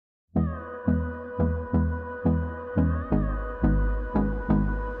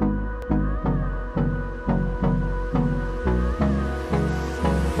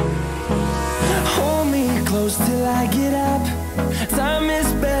close till I get up. Time is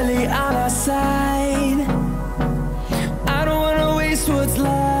barely on our side. I don't wanna waste what's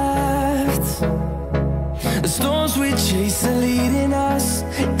left. The storms we chase are leading us,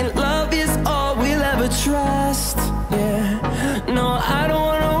 and love is all we'll ever trust. Yeah, no, I don't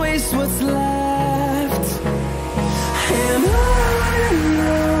wanna waste what's left. And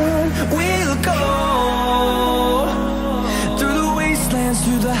on we'll go, through the wastelands,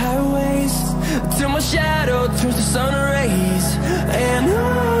 through the highways, till my shadow turns to sun rays. And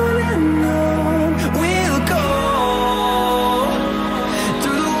on we'll go,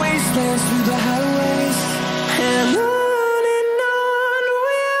 through the wastelands, through the highways, and on.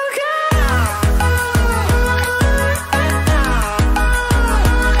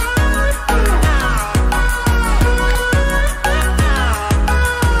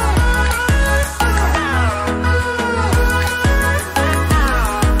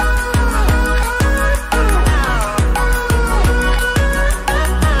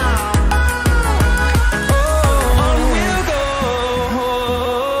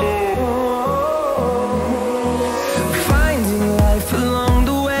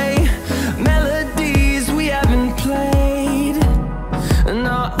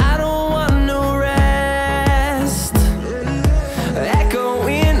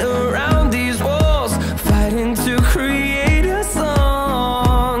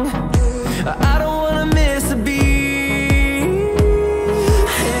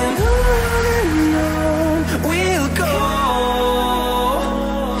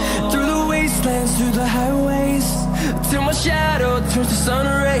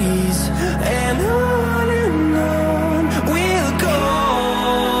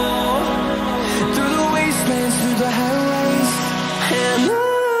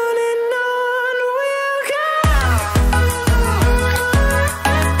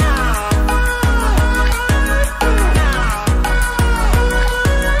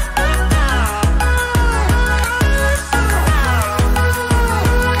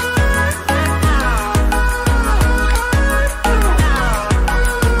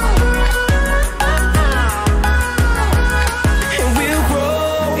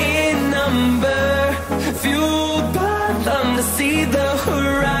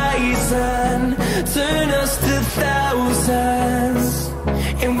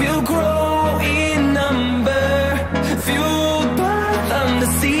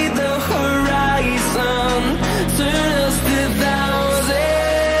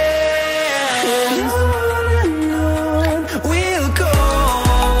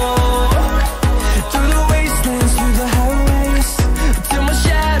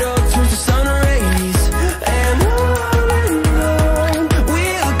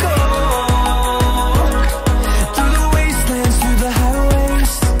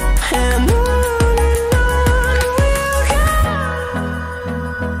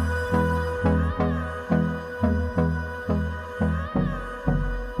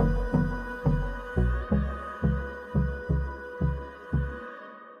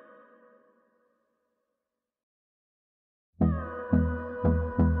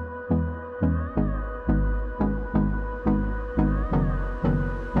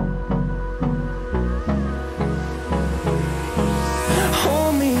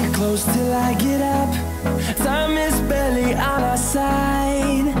 Till I get up, time is barely on our side.